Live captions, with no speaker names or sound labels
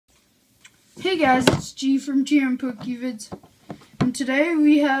Hey guys, it's G from GM PokeVids, and today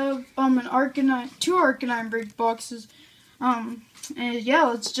we have two Arcanine break boxes. And yeah,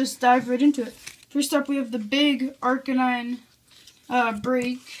 let's just dive right into it. First up, we have the big Arcanine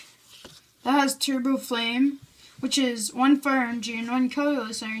break that has Turbo Flame, which is 1 Fire Energy and 1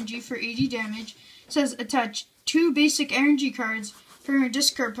 Colorless Energy for 80 damage. It says attach 2 basic energy cards from your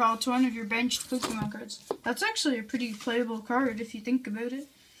discard pile to one of your benched Pokemon cards. That's actually a pretty playable card if you think about it.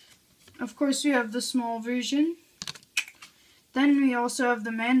 Of course, we have the small version. Then we also have the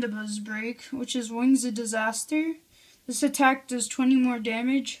Mandibuzz break, which is Wings of Disaster. This attack does 20 more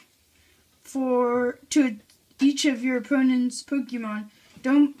damage to each of your opponent's Pokemon.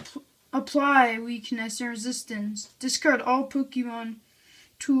 Don't apply weakness or resistance. Discard all Pokemon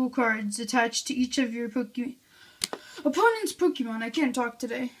tool cards attached to each of your opponent's Pokemon. I can't talk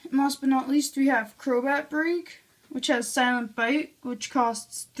today. And last but not least, we have Crobat break, which has Silent Bite, which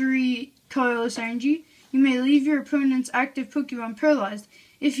costs 3 colorless energy. You may leave your opponent's active Pokemon paralyzed.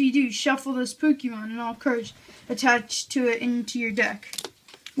 If you do, shuffle this Pokemon and all cards attached to it into your deck,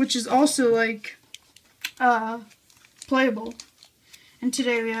 which is also playable. And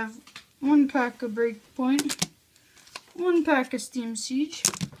today we have 1 pack of Breakpoint, 1 pack of Steam Siege,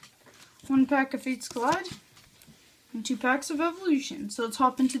 1 pack of Fate's Collide, and 2 packs of Evolution. So let's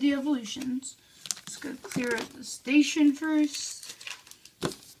hop into the evolutions. Let's go clear out the station first.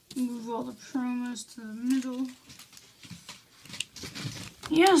 Move all the promos to the middle.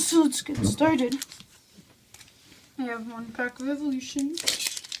 Yeah, so let's get started. I have 1 pack of Evolution.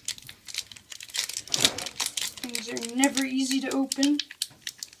 Things are never easy to open.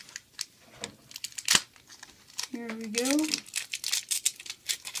 Here we go.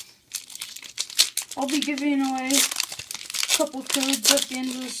 I'll be giving away a couple codes at the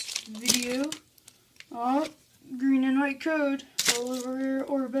end of this video. Green and white code, all over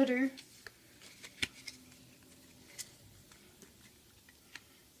or better.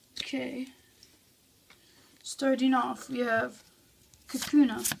 Okay. Starting off, we have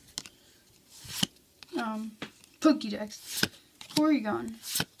Kakuna, Pokédex, Porygon,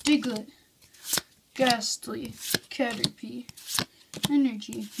 Diglett, Ghastly, Caterpie,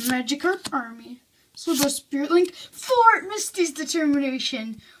 Energy, Magikarp Army, Slowbro Spirit Link, Fort Misty's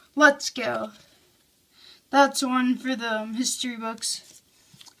Determination. Let's go. That's one for the history books.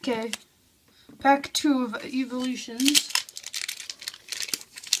 Okay, pack 2 of evolutions.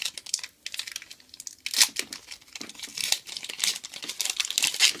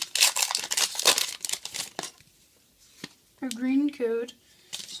 A green code,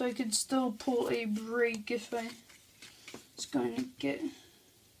 so I could still pull a break if I was going to get.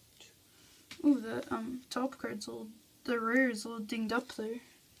 Ooh, the top card's a little, the rare is a little dinged up there.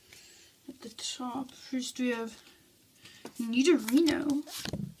 At the top, first we have Nidorino,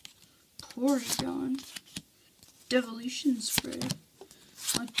 Porygon, Devolution Spray,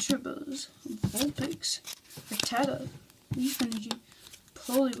 Electabuzz, Vulpix, Rattata, Leaf Energy,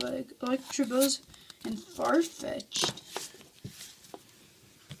 Poliwag, Electabuzz, and Farfetch'd.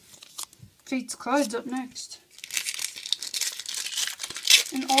 Fate's Collide's up next.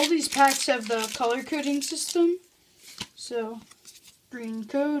 And all these packs have the color coding system, so green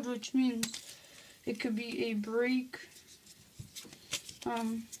code, which means it could be a break,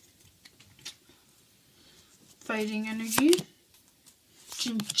 Fighting Energy,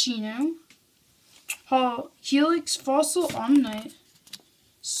 Cinccino, Helix, Fossil, Omnite,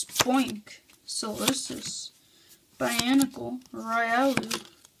 Spoink, Solosis, Bionicle, Ryalu,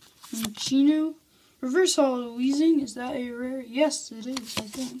 Cinccino, Reverse Hollow Weezing. Is that a rare? Yes, it is, I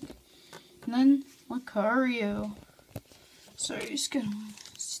think. And then Lucario. Sorry, just gonna.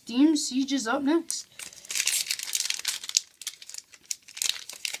 Steam Siege is up next.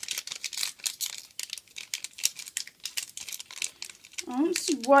 I don't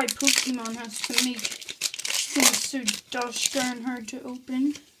see why Pokemon has to make things so gosh darn hard to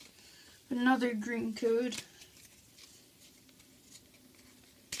open. Another green code,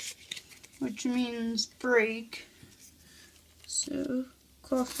 which means break. So,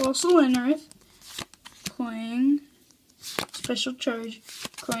 Claw Fossil Enrith, Clang, Special Charge,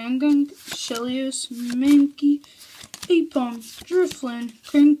 Clangung, Shelios, Mankey, Apom, Drifloon,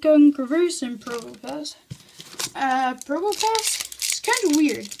 Crankung, Reverse, and Probopass. Probopass? It's kind of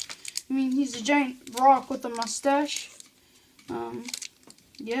weird. I mean, he's a giant rock with a mustache.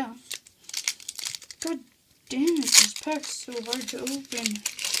 Yeah. God damn it, this pack's so hard to open.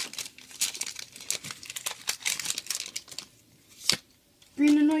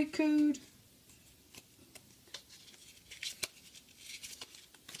 Green and white code.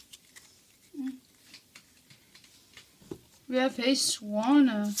 We have a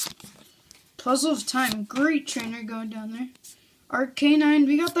Swanna, Puzzle of Time. Great trainer going down there. Arcanine.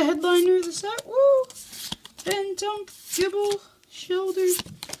 We got the headliner of the set. Woo! Phantom, Gibble, Shoulder,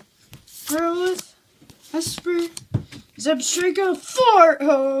 Growlithe, Esper, Zebstrika, 4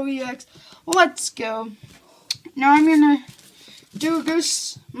 OEX. Let's go. Now I'm gonna do a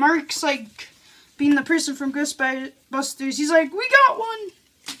Ghost. Mark's like being the person from Ghostbusters. He's like, we got one!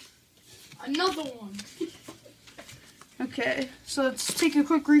 Another one. Okay, so let's take a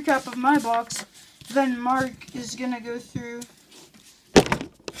quick recap of my box. Then Mark is gonna go through.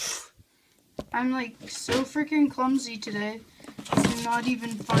 I'm like so freaking clumsy today. It's not even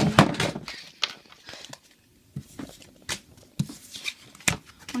funny.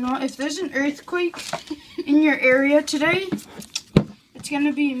 You know, if there's an earthquake in your area today, it's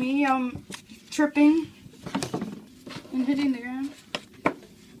gonna be me tripping and hitting the ground.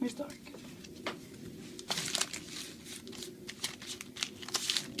 Where's the arc?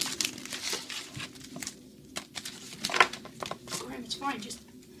 It's fine, just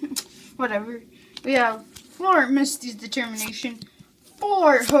whatever. We have 4 Misty's Determination,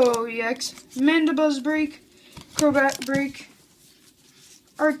 4 Ho-EX, Mandibuzz Break, Crobat Break,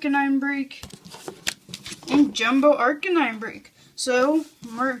 Arcanine Break, and Jumbo Arcanine Break. So,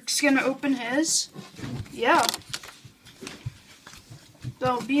 Mark's gonna open his. Yeah.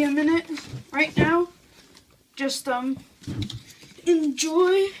 That'll be a minute right now. Just,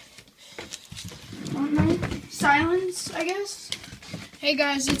 enjoy silence, I guess. Hey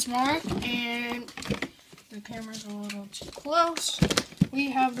guys, it's Mark, and the camera's a little too close. We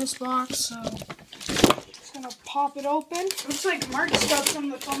have this box, so just gonna pop it open. Looks like Mark's got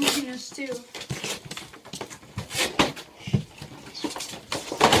some of the clumsiness too.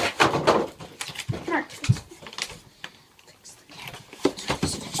 Mark.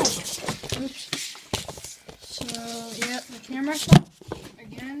 Oops. So, yeah, the camera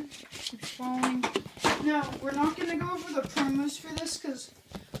again keeps falling. No, we're not going to go over the promos for this because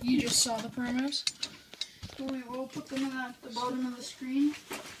You just saw the promos. we will put them at the bottom of the screen.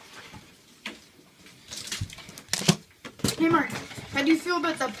 Hey Mark, how do you feel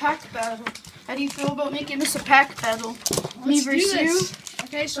about the pack battle? How do you feel about making this a pack battle? Me versus you?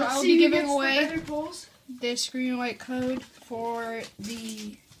 Okay, so Let's I'll see be who giving gets the away better pulls. this green and white code for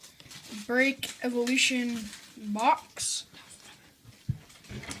the Break Evolution box.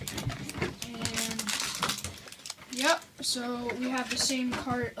 And yep, so we have the same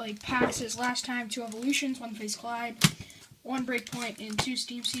card like packs as last time, 2 evolutions, 1 Phase Glide, 1 Breakpoint, and 2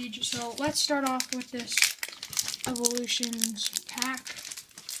 Steam Siege. So let's start off with this evolutions pack.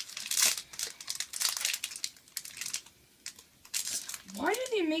 Why did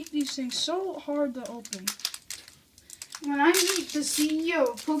they make these things so hard to open? When I meet the CEO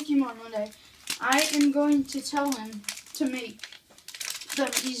of Pokemon one day, I am going to tell him to make them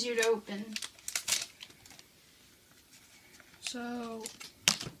easier to open. So,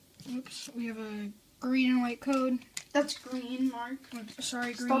 oops, we have a green and white code. That's green, Mark. Oops,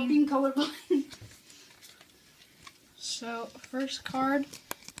 sorry, green. Stop being colorblind. So, first card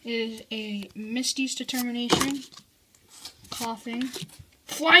is a Misty's Determination, Coughing,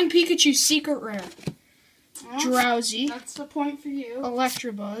 Flying Pikachu Secret Rare, Drowsy, That's the point for you.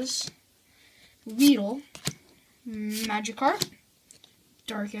 Electabuzz, Weedle, Magikarp,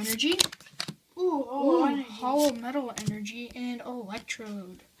 Dark Energy, Hollow Metal Energy, and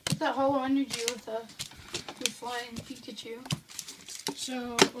Electrode. That hollow energy with the flying Pikachu.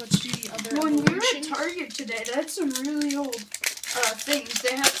 So, let's do the other When we were at evolutions. Target today, they had some really old things.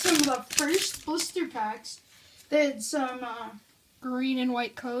 They had some of the first blister packs. They had some Green and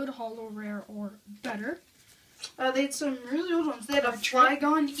white code, Hollow Rare or better. they had some really old ones. They had a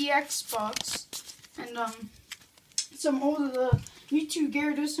Flygon EX box and some old of the Mewtwo,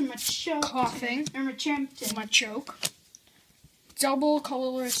 Gyarados, and Machamp. Coughing. Or Machamp. Machoke, Double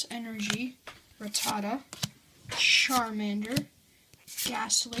Colorless Energy, Rattata, Charmander,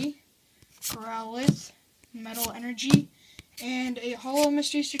 Ghastly, Growlithe, Metal Energy, and a Hollow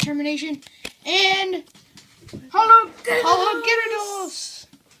Misty's Determination, and Hollow Gyarados!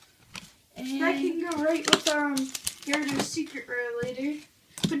 That And can go right with our Gyarados Secret Rare later.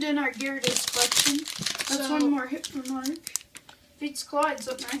 Put in our Gyarados collection. That's So- one more hit for Mark. Fate's Clyde's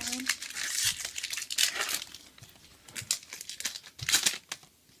up next.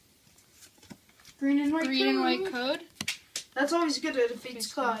 Green and white code. That's always good at a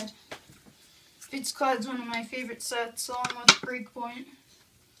Fate's Clyde. Fate's Clyde's one of my favorite sets, along with Breakpoint.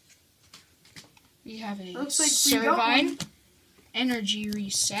 We have a Looks like we got Servine, one. Energy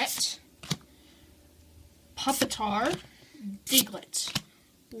Reset, Puppetar, Diglett,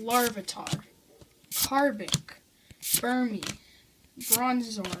 Larvitar, Carbink, Burmy,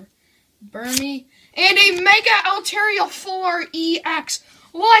 Bronzor, Burmy, and a Mega Altaria Full Art EX.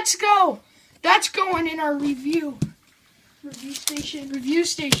 Let's go! That's going in our review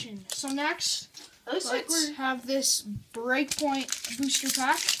station. So next, let's have this Breakpoint booster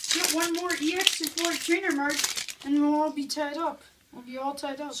pack. Get one more EX and Full Art trainer mark, and we'll all be tied up. We'll be all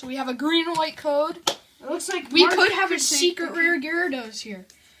tied up. So we have a green and white code. It looks like we could have a secret rare Gyarados here.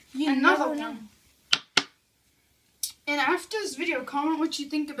 Another one. And after this video, comment what you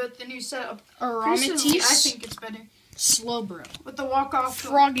think about the new setup. Aromatisse. I think it's better. Slowbro. With the walk-off.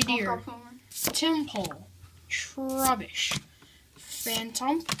 Frogadier. Timpole. Trubbish.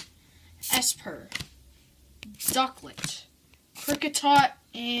 Phantom. Esper. Ducklet. Kricketot.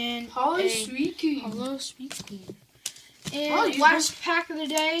 And Hollow Sweet Queen. And last pack of the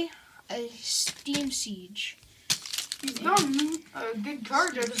day, a Steam Siege. He's gotten a good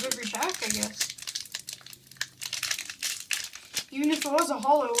card out of every pack, I guess. Even if it was a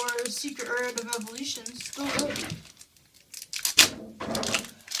holo or a secret or out of evolutions, still good.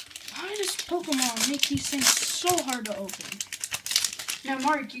 Why does Pokemon make these things so hard to open? Now,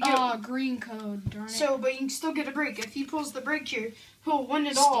 Mark, you get green code, darn it. So, but you can still get a break. If he pulls the break here, he'll win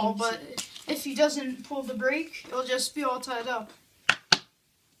it all. But if he doesn't pull the break, it'll just be all tied up.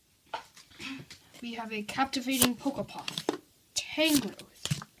 We have a Captivating Pokepop,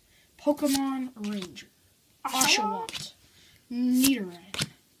 Tangrowth, Pokemon Ranger, Oshawott, Nidoran,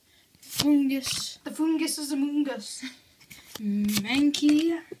 Fungus. The Fungus is a Moongus.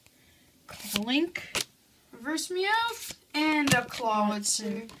 Mankey, Clink, Reverse Meowth, and a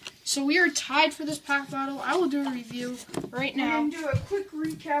Clawitzer. So we are tied for this pack battle. I will do a review right now. And do a quick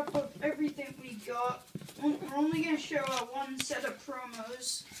recap of everything we got. We're only going to show one set of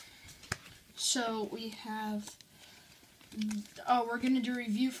promos. So we have, we're going to do a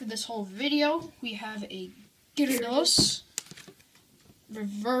review for this whole video. We have a Gyarados,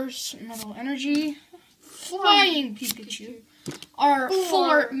 Reverse Metal Energy, Flying Pikachu, our Full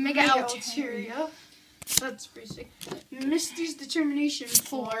Art Mega Altaria. That's pretty sick. Misty's Determination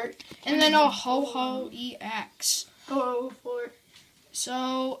Full Art, and then a Ho-Ho EX. Ho-Ho Full Art.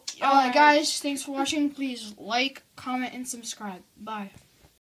 So, guys, thanks for watching. Please like, comment, and subscribe. Bye.